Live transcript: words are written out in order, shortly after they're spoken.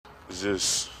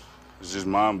It's just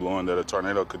mind blowing that a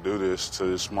tornado could do this to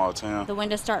this small town. The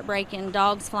windows start breaking,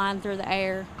 dogs flying through the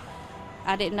air.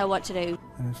 I didn't know what to do.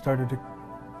 And it started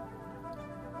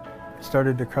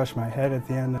to crush my head at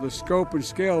the end. The scope and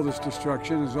scale of this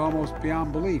destruction is almost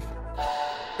beyond belief.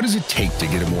 What does it take to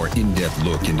get a more in-depth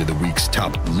look into the week's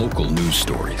top local news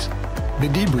stories? The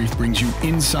Debrief brings you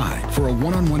inside for a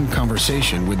one-on-one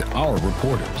conversation with our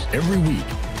reporters every week,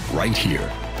 right here,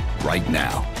 right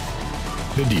now.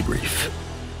 The Debrief.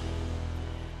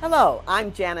 Hello,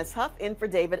 I'm Janice Huff in for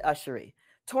David Ushery.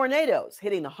 Tornadoes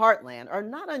hitting the heartland are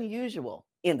not unusual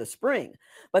in the spring,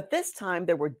 but this time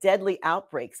there were deadly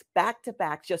outbreaks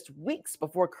back-to-back just weeks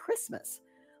before Christmas.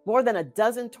 More than a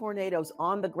dozen tornadoes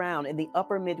on the ground in the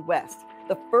upper Midwest,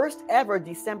 the first ever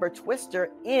December twister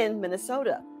in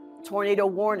Minnesota. Tornado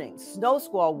warnings, snow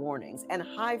squall warnings, and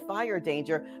high fire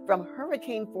danger from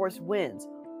hurricane-force winds,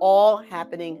 all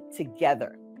happening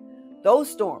together.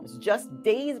 Those storms just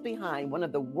days behind one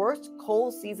of the worst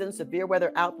cold season severe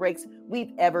weather outbreaks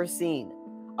we've ever seen.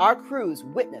 Our crews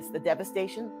witnessed the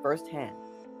devastation firsthand.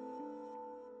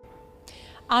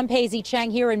 I'm Paisy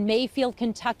Chang here in Mayfield,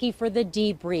 Kentucky for the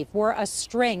Debrief, where a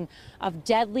string of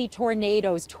deadly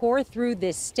tornadoes tore through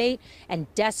this state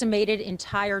and decimated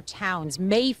entire towns.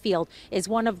 Mayfield is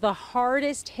one of the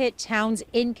hardest hit towns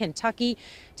in Kentucky.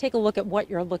 Take a look at what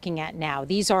you're looking at now.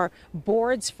 These are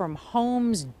boards from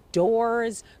homes,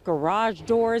 doors, garage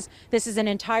doors. This is an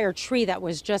entire tree that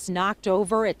was just knocked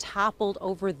over. It toppled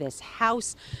over this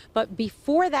house. But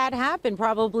before that happened,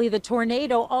 probably the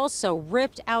tornado also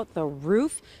ripped out the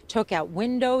roof, took out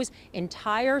windows,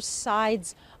 entire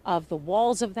sides of the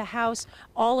walls of the house.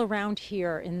 All around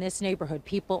here in this neighborhood,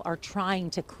 people are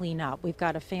trying to clean up. We've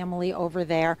got a family over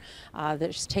there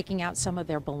that's taking out some of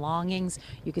their belongings.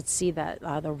 You could see that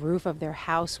the roof of their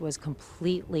house was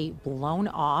completely blown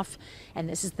off. And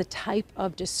this is the type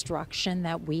of destruction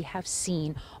that we have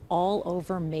seen all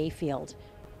over Mayfield.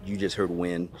 You just heard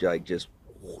wind, like just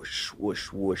whoosh,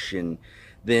 whoosh, whoosh. And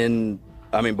then,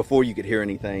 before you could hear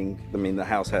anything, the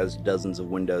house has dozens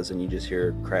of windows and you just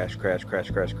hear crash, crash,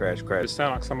 crash, crash, crash, crash. It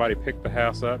sounded like somebody picked the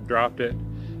house up, dropped it,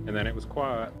 and then it was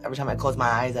quiet. Every time I close my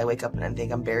eyes, I wake up and I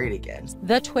think I'm buried again.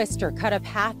 The twister cut a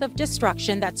path of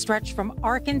destruction that stretched from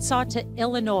Arkansas to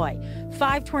Illinois.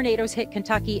 5 tornadoes hit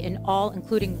Kentucky in all,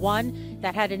 including one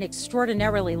that had an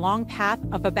extraordinarily long path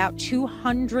of about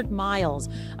 200 miles.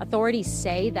 Authorities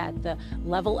say that the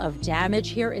level of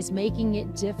damage here is making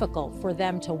it difficult for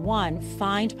them to, one,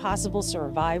 find possible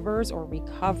survivors or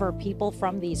recover people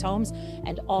from these homes,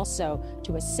 and also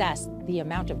to assess the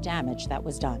amount of damage that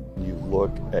was done. You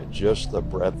look at just the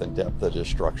breadth and depth of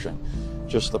destruction,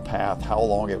 just the path, how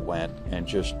long it went, and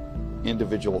just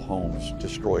individual homes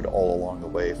destroyed all along the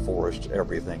way, forests,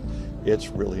 everything. It's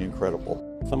really incredible.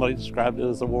 Somebody described it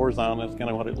as a war zone. That's kind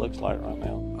of what it looks like right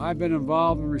now. I've been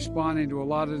involved in responding to a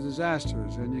lot of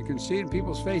disasters, and you can see in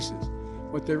people's faces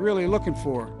what they're really looking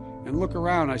for. And look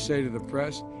around, I say to the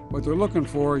press. What they're looking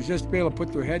for is just to be able to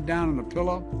put their head down on a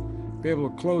pillow, be able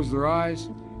to close their eyes,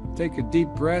 take a deep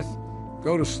breath,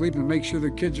 go to sleep and make sure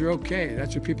their kids are okay.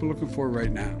 That's what people are looking for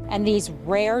right now. And these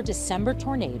rare December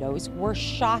tornadoes were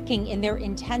shocking in their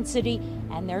intensity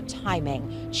and their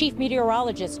timing. Chief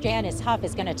Meteorologist Janice Huff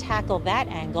is going to tackle that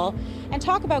angle and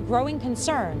talk about growing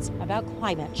concerns about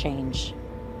climate change.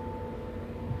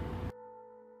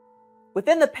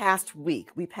 Within the past week,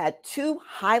 we've had 2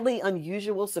 highly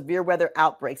unusual severe weather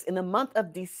outbreaks in the month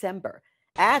of December.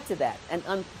 Add to that an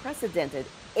unprecedented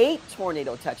 8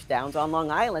 tornado touchdowns on Long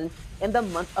Island in the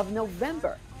month of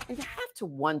November. And you have to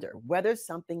wonder whether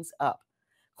something's up.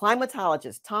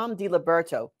 Climatologist Tom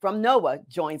DiLiberto from NOAA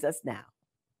joins us now.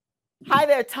 Hi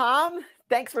there, Tom.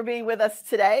 Thanks for being with us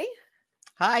today.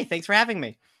 Hi, thanks for having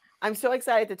me. I'm so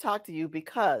excited to talk to you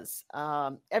because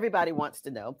everybody wants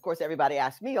to know. Of course, everybody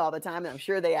asks me all the time, and I'm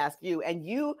sure they ask you. And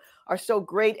you are so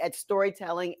great at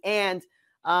storytelling and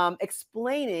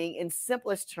explaining in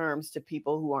simplest terms to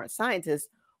people who aren't scientists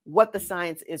what the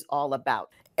science is all about.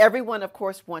 Everyone, of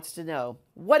course, wants to know,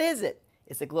 what is it?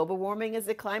 Is it global warming? Is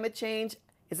it climate change?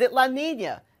 Is it La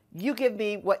Nina? You give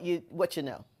me what you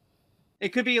know. It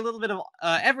could be a little bit of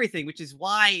everything, which is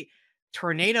why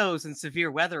tornadoes and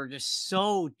severe weather are just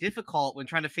so difficult when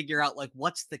trying to figure out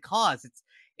what's the cause.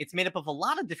 It's made up of a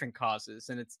lot of different causes,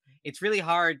 and it's really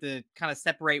hard to kind of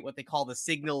separate what they call the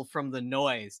signal from the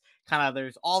noise.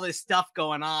 There's all this stuff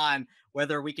going on,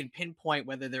 whether we can pinpoint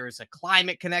whether there is a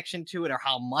climate connection to it or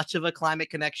how much of a climate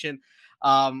connection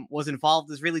was involved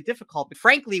is really difficult. But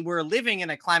frankly, we're living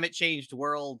in a climate changed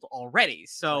world already,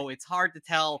 so it's hard to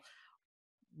tell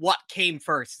what came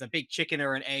first, the big chicken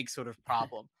or an egg sort of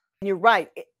problem. You're right.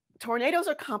 tornadoes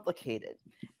are complicated,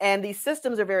 and these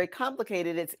systems are very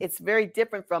complicated. It's very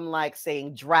different from, like,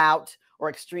 saying drought or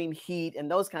extreme heat and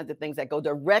those kinds of things that go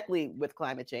directly with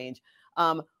climate change.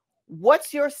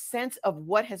 What's your sense of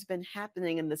what has been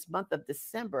happening in this month of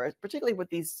December, particularly with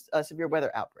these severe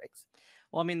weather outbreaks?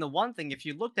 Well, I mean, the one thing, if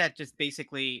you looked at just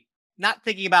basically not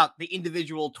thinking about the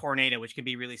individual tornado, which can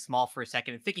be really small for a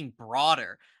second, and thinking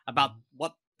broader about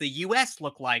what the U.S.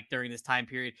 looked like during this time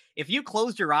period, if you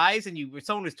closed your eyes and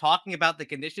someone was talking about the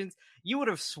conditions, you would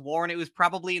have sworn it was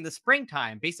probably in the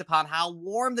springtime based upon how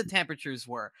warm the temperatures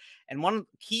were. And one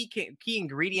key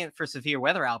ingredient for severe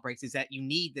weather outbreaks is that you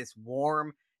need this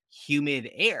warm, humid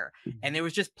air, and there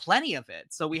was just plenty of it.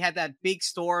 So we had that big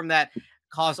storm that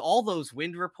caused all those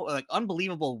like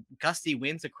unbelievable gusty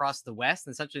winds across the West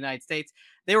and Central United States.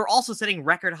 They were also setting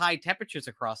record high temperatures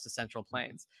across the Central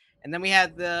Plains. And then we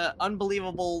had the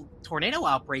unbelievable tornado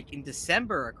outbreak in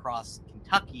December across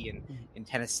Kentucky and in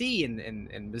Tennessee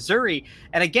and Missouri.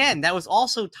 And again, that was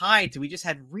also tied to, we just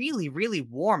had really, really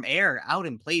warm air out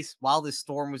in place while this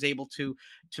storm was able to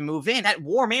move in. That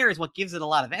warm air is what gives it a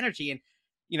lot of energy. And,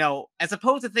 you know, as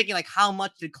opposed to thinking like, how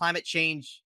much did climate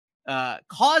change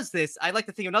cause this? I like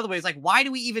to think of another way. Is like, why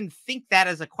do we even think that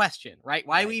as a question, right?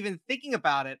 Why are we even thinking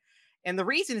about it? And the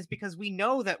reason is because we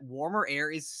know that warmer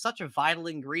air is such a vital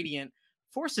ingredient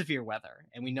for severe weather.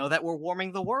 And we know that we're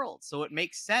warming the world. So it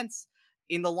makes sense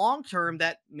in the long term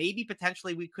that maybe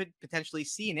potentially we could potentially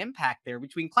see an impact there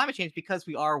between climate change because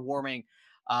we are warming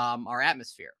our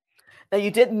atmosphere. Now,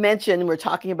 you did mention, we're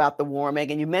talking about the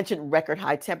warming, and you mentioned record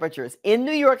high temperatures. In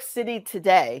New York City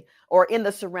today, or in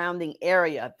the surrounding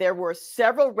area, there were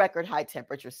several record high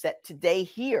temperatures set today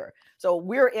here. So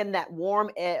we're in that warm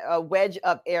wedge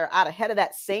of air out ahead of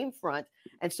that same front.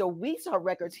 And so we saw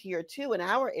records here too in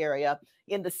our area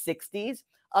in the 60s.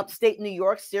 Upstate New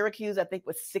York, Syracuse, I think,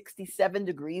 was 67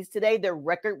 degrees today. Their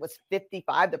record was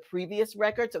 55, the previous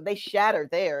record. So they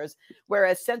shattered theirs.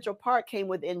 Whereas Central Park came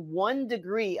within 1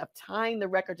 degree of tying the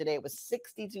record today. It was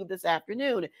 62 this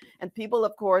afternoon. And people,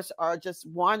 of course, are just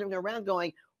wandering around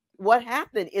going, what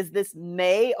happened? Is this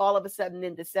May all of a sudden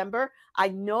in December? I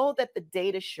know that the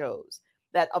data shows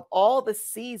that of all the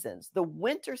seasons, the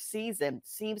winter season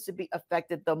seems to be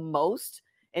affected the most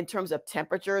in terms of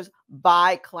temperatures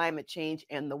by climate change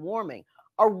and the warming.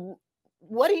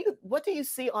 What do you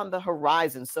see on the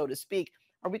horizon, so to speak?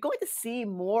 Are we going to see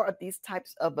more of these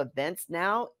types of events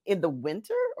now in the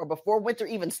winter or before winter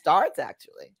even starts,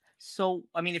 actually? So,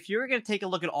 I mean, if you're going to take a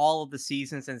look at all of the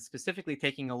seasons and specifically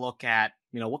taking a look at,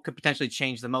 you know, what could potentially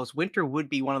change the most, winter would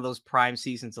be one of those prime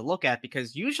seasons to look at,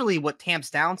 because usually what tamps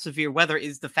down severe weather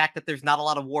is the fact that there's not a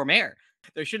lot of warm air.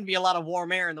 There shouldn't be a lot of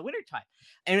warm air in the wintertime.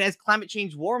 And as climate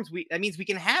change warms, that means we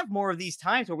can have more of these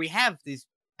times where we have these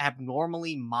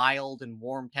abnormally mild and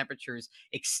warm temperatures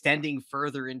extending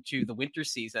further into the winter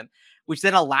season, which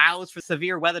then allows for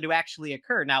severe weather to actually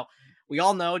occur. Now, we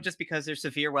all know just because there's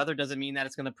severe weather doesn't mean that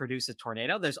it's going to produce a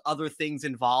tornado. There's other things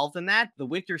involved in that. The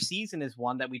winter season is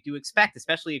one that we do expect,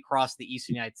 especially across the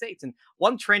eastern United States. And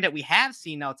one trend that we have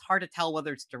seen, now it's hard to tell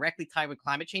whether it's directly tied with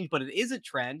climate change, but it is a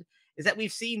trend, is that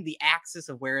we've seen the axis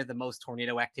of where the most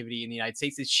tornado activity in the United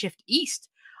States is shift east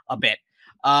a bit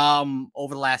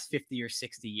over the last 50 or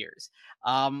 60 years.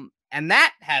 And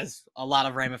that has a lot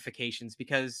of ramifications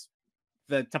because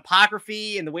the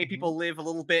topography and the way people live a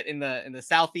little bit in the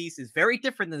southeast is very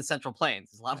different than the Central Plains.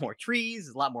 There's a lot more trees,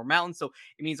 there's a lot more mountains. So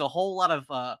it means a whole lot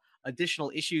of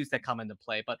additional issues that come into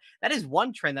play. But that is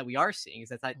one trend that we are seeing, is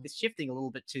that it's shifting a little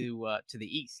bit to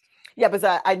the east. Yeah,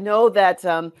 because I know that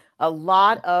a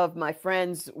lot of my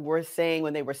friends were saying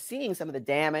when they were seeing some of the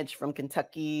damage from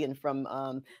Kentucky and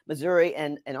from Missouri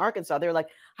and Arkansas, they were like,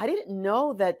 I didn't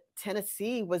know that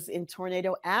Tennessee was in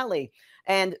Tornado Alley.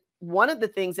 And one of the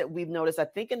things that we've noticed, I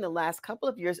think in the last couple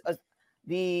of years,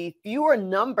 the fewer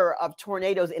number of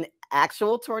tornadoes in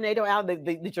actual tornado alley,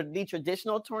 the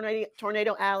traditional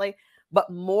tornado alley, but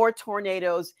more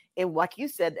tornadoes in, like you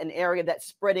said, an area that's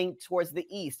spreading towards the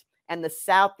east and the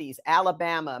southeast,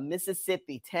 Alabama,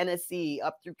 Mississippi, Tennessee,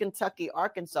 up through Kentucky,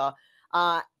 Arkansas.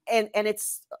 And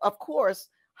it's, of course,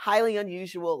 highly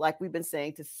unusual, like we've been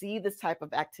saying, to see this type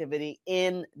of activity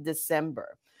in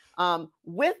December.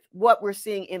 With what we're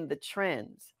seeing in the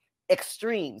trends,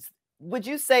 extremes, would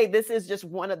you say this is just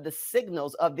one of the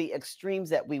signals of the extremes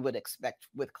that we would expect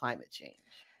with climate change?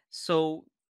 So,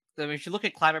 I mean, if you look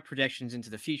at climate projections into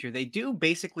the future, they do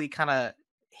basically kind of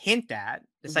hint at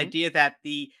this idea that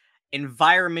the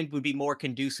environment would be more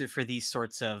conducive for these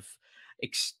sorts of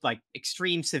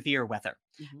extreme severe weather.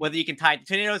 Whether you can tie it to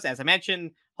tornadoes, as I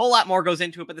mentioned, a whole lot more goes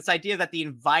into it, but this idea that the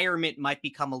environment might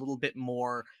become a little bit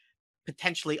more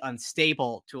potentially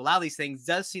unstable to allow these things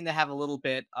does seem to have a little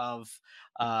bit of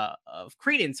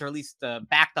credence, or at least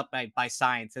backed up by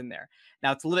science in there.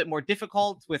 Now, it's a little bit more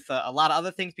difficult with a lot of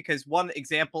other things, because one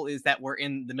example is that we're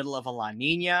in the middle of a La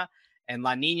Nina, and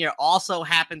La Nina also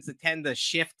happens to tend to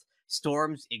shift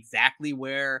storms exactly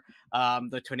where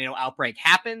the tornado outbreak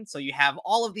happened. So you have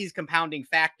all of these compounding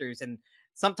factors, and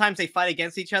sometimes they fight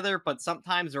against each other, but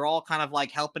sometimes they're all kind of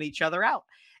like helping each other out.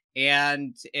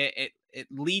 And it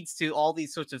leads to all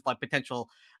these sorts of like potential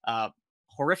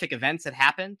horrific events that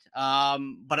happened.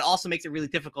 But it also makes it really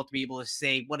difficult to be able to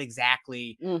say what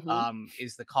exactly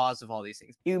is the cause of all these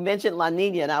things. You mentioned La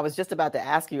Nina, and I was just about to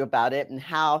ask you about it and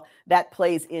how that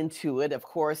plays into it. Of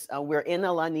course, we're in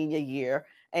a La Nina year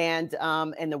and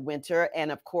in the winter.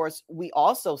 And of course, we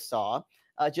also saw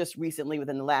just recently,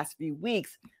 within the last few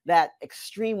weeks, that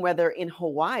extreme weather in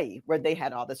Hawaii, where they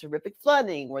had all this horrific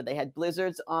flooding, where they had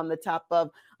blizzards on the top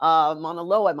of Mauna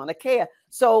Loa and Mauna Kea.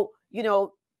 So, you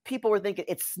know, people were thinking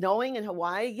it's snowing in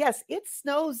Hawaii. Yes, it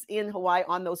snows in Hawaii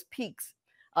on those peaks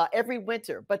every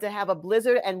winter. But to have a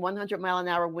blizzard and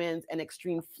 100-mile-an-hour winds and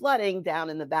extreme flooding down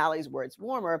in the valleys where it's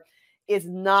warmer is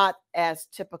not as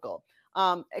typical.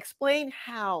 Explain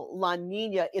how La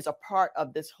Nina is a part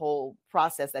of this whole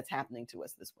process that's happening to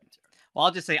us this winter. Well,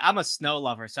 I'll just say I'm a snow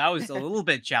lover, so I was a little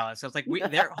bit jealous. I was like,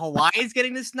 Hawaii's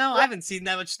getting the snow? I haven't seen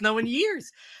that much snow in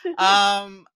years.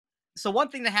 So one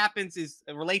thing that happens is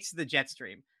it relates to the jet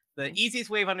stream. The easiest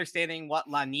way of understanding what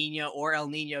La Nina or El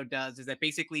Nino does is that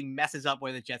basically messes up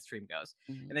where the jet stream goes.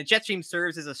 And the jet stream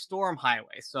serves as a storm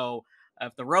highway. So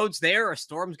if the road's there, a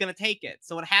storm's going to take it.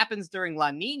 So what happens during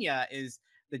La Nina is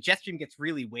the jet stream gets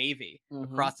really wavy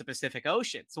across the Pacific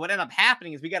Ocean. So what ended up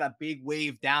happening is we got a big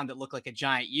wave down that looked like a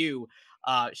giant U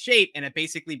shape, and it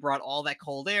basically brought all that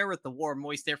cold air with the warm,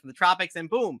 moist air from the tropics, and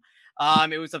boom.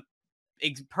 It was a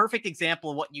perfect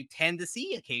example of what you tend to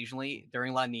see occasionally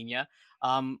during La Nina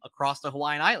across the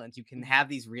Hawaiian Islands. You can have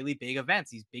these really big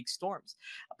events, these big storms.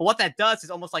 But what that does is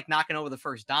almost like knocking over the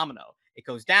first domino. It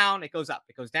goes down, it goes up,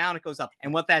 it goes down, it goes up.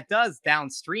 And what that does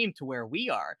downstream to where we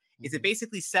are is it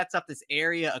basically sets up this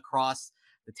area across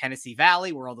the Tennessee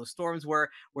Valley where all those storms were,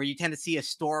 where you tend to see a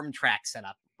storm track set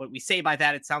up. What we say by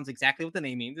that, it sounds exactly what the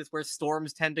name means. It's where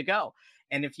storms tend to go.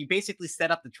 And if you basically set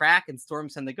up the track and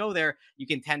storms tend to go there, you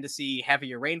can tend to see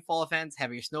heavier rainfall events,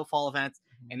 heavier snowfall events.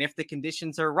 And if the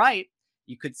conditions are right,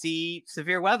 you could see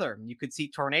severe weather. You could see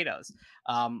tornadoes.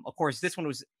 Of course, this one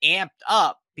was amped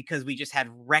up because we just had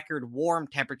record warm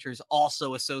temperatures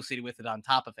also associated with it on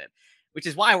top of it, which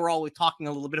is why we're always talking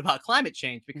a little bit about climate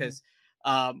change, because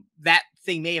that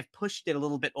thing may have pushed it a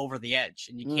little bit over the edge,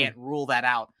 and you can't rule that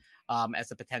out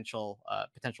as a potential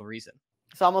reason.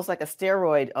 It's almost like a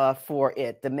steroid for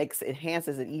it that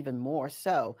enhances it even more.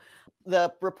 So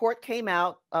the report came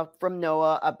out from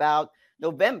NOAA about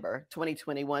November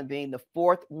 2021 being the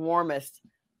fourth warmest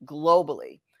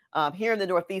globally. Here in the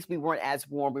Northeast, we weren't as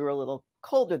warm. We were a little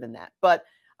colder than that. But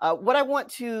what I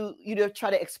want you to try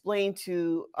to explain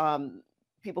to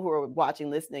people who are watching,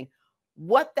 listening,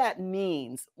 what that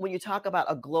means when you talk about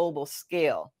a global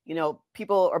scale. You know,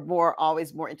 people are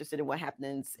always more interested in what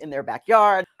happens in their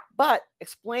backyard, but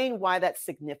explain why that's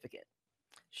significant.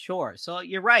 Sure. So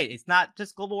you're right. It's not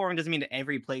just global warming doesn't mean that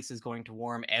every place is going to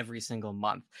warm every single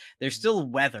month. There's still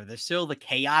weather. There's still the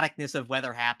chaoticness of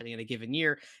weather happening in a given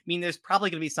year. I mean, there's probably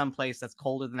going to be some place that's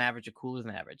colder than average or cooler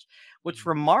than average. What's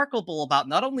remarkable about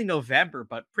not only November,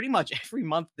 but pretty much every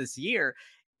month this year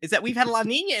is that we've had a La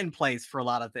Nina in place for a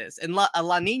lot of this. And a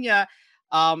La Nina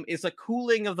is a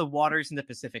cooling of the waters in the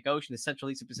Pacific Ocean, the Central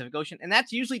Eastern Pacific Ocean. And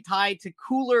that's usually tied to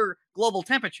cooler global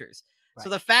temperatures. Right. So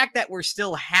the fact that we're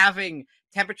still having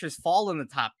temperatures fall in the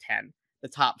top 10, the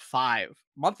top 5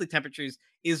 monthly temperatures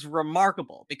is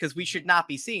remarkable, because we should not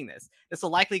be seeing this. This will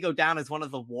likely go down as one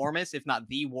of the warmest, if not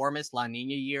the warmest, La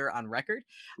Nina year on record.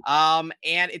 And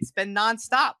it's been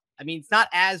nonstop. I mean, it's not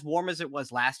as warm as it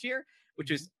was last year,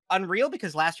 which was unreal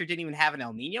because last year didn't even have an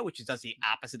El Nino, which does the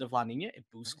opposite of La Nina. It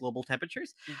boosts global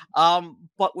temperatures.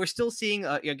 But we're still seeing,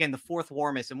 again, the fourth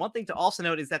warmest. And one thing to also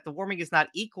note is that the warming is not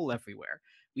equal everywhere.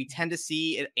 We tend to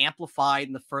see it amplified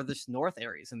in the furthest north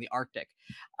areas in the Arctic.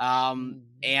 And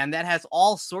that has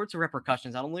all sorts of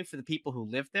repercussions, not only for the people who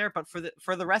live there, but for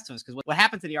the rest of us. Because what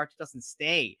happens in the Arctic doesn't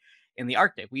stay in the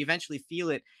Arctic. We eventually feel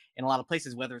it in a lot of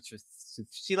places, whether it's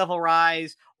sea level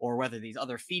rise or whether these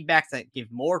other feedbacks that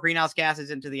give more greenhouse gases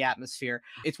into the atmosphere.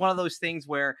 It's one of those things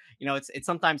where, you know, it's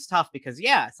sometimes tough because,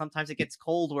 yeah, sometimes it gets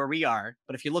cold where we are.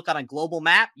 But if you look on a global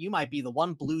map, you might be the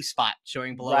one blue spot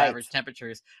showing below average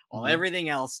temperatures while everything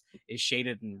else is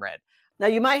shaded in red. Now,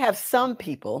 you might have some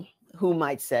people who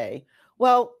might say,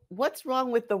 well, what's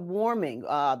wrong with the warming?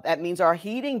 That means our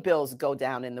heating bills go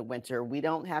down in the winter. We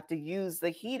don't have to use the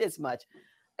heat as much.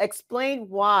 Explain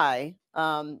why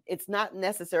it's not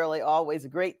necessarily always a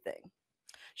great thing.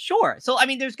 Sure. So, I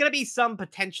mean, there's going to be some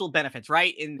potential benefits,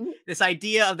 right? In this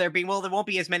idea of there being, well, there won't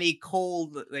be as many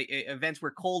cold events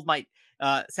where cold might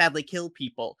sadly kill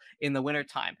people in the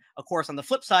wintertime. Of course, on the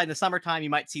flip side, in the summertime, you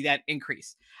might see that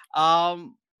increase.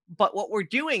 But what we're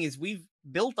doing is we've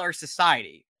built our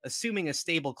society assuming a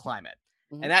stable climate.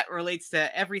 And that relates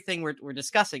to everything we're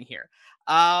discussing here.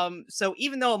 So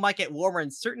even though it might get warmer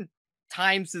in certain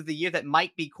times of the year that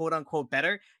might be quote unquote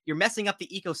better, you're messing up the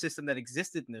ecosystem that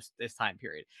existed in this time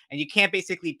period. And you can't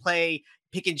basically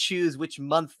pick and choose which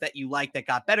month that you like that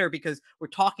got better, because we're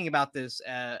talking about this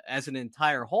as an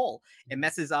entire whole. It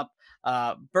messes up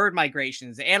bird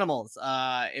migrations, animals.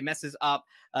 It messes up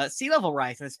sea level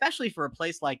rise. And especially for a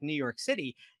place like New York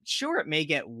City, sure, it may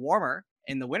get warmer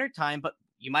in the wintertime, but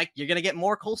you're going to get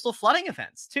more coastal flooding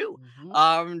events too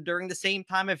during the same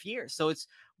time of year. So it's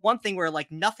one thing where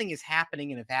like nothing is happening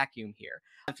in a vacuum here.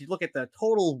 If you look at the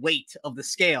total weight of the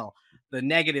scale, the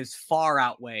negatives far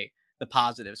outweigh the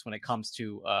positives when it comes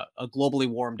to a globally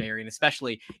warmed area, and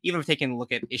especially even if taking a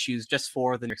look at issues just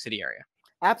for the New York City area.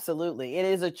 Absolutely. It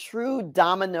is a true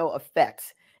domino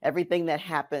effect. Everything that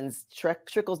happens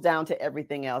trickles down to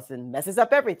everything else and messes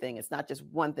up everything. It's not just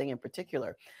one thing in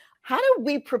particular. How do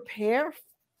we prepare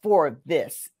for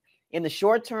this in the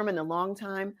short term and the long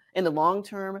term?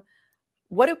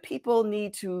 What do people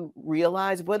need to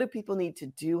realize? What do people need to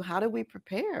do? How do we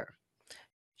prepare?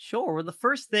 Sure. Well, the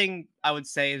first thing I would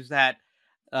say is that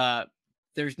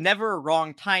there's never a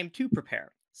wrong time to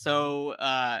prepare. So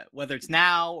whether it's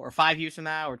now or 5 years from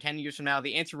now or 10 years from now,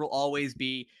 the answer will always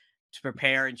be to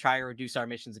prepare and try to reduce our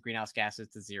emissions of greenhouse gases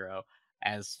to zero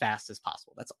as fast as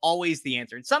possible. That's always the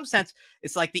answer. In some sense,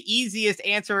 it's like the easiest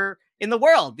answer in the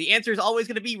world. The answer is always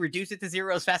going to be reduce it to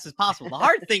zero as fast as possible. The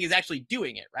hard thing is actually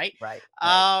doing it, right? Right.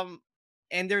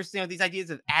 And there's these ideas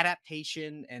of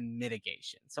adaptation and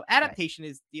mitigation. So adaptation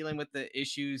is dealing with the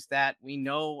issues that we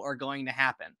know are going to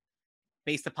happen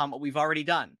based upon what we've already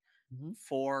done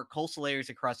for coastal areas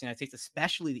across the United States,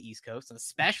 especially the East Coast and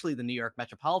especially the New York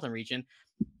metropolitan region.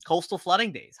 Coastal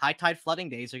flooding days, high tide flooding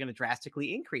days are going to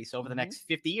drastically increase over the next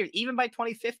 50 years, even by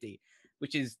 2050,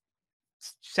 which is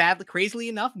sadly, crazily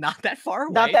enough, not that far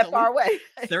away. Not that far away.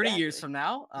 30 years from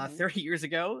now, 30 years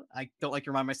ago, I don't like to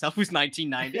remind myself, it was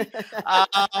 1990.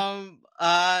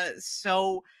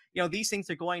 So, these things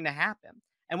are going to happen.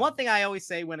 And one thing I always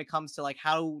say when it comes to like,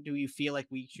 how do you feel like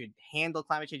we should handle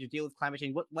climate change or deal with climate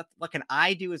change? What can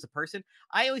I do as a person?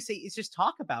 I always say is just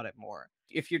talk about it more.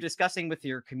 If you're discussing with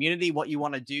your community what you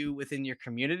want to do within your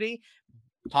community,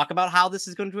 talk about how this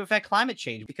is going to affect climate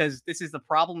change, because this is the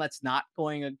problem that's not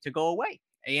going to go away.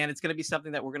 And it's going to be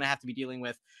something that we're going to have to be dealing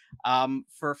with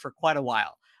for quite a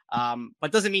while.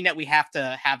 But doesn't mean that we have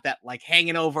to have that like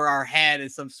hanging over our head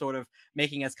as some sort of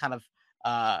making us kind of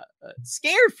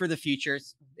scared for the future.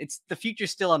 It's the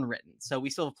future's still unwritten. So we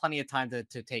still have plenty of time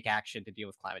to take action to deal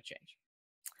with climate change.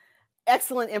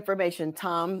 Excellent information,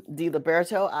 Tom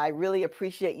DiLiberto. I really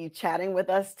appreciate you chatting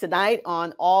with us tonight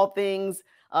on all things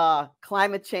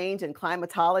climate change and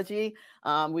climatology.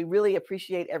 We really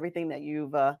appreciate everything that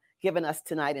you've given us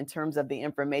tonight in terms of the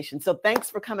information. So thanks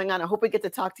for coming on. I hope we get to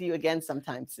talk to you again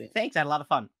sometime soon. Thanks. I had a lot of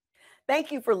fun.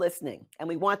 Thank you for listening. And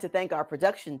we want to thank our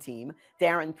production team,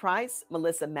 Darren Price,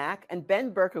 Melissa Mack, and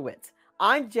Ben Berkowitz.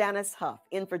 I'm Janice Huff,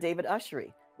 in for David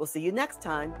Ushery. We'll see you next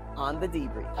time on The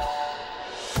Debrief.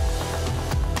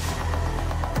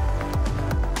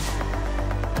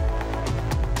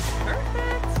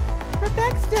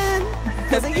 Perfection.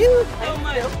 Because of you.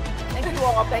 Thank you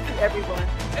all. Thank you, everyone.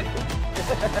 Thank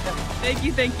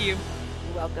you. You're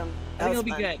welcome. I think it'll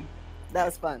be good. That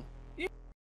was fun.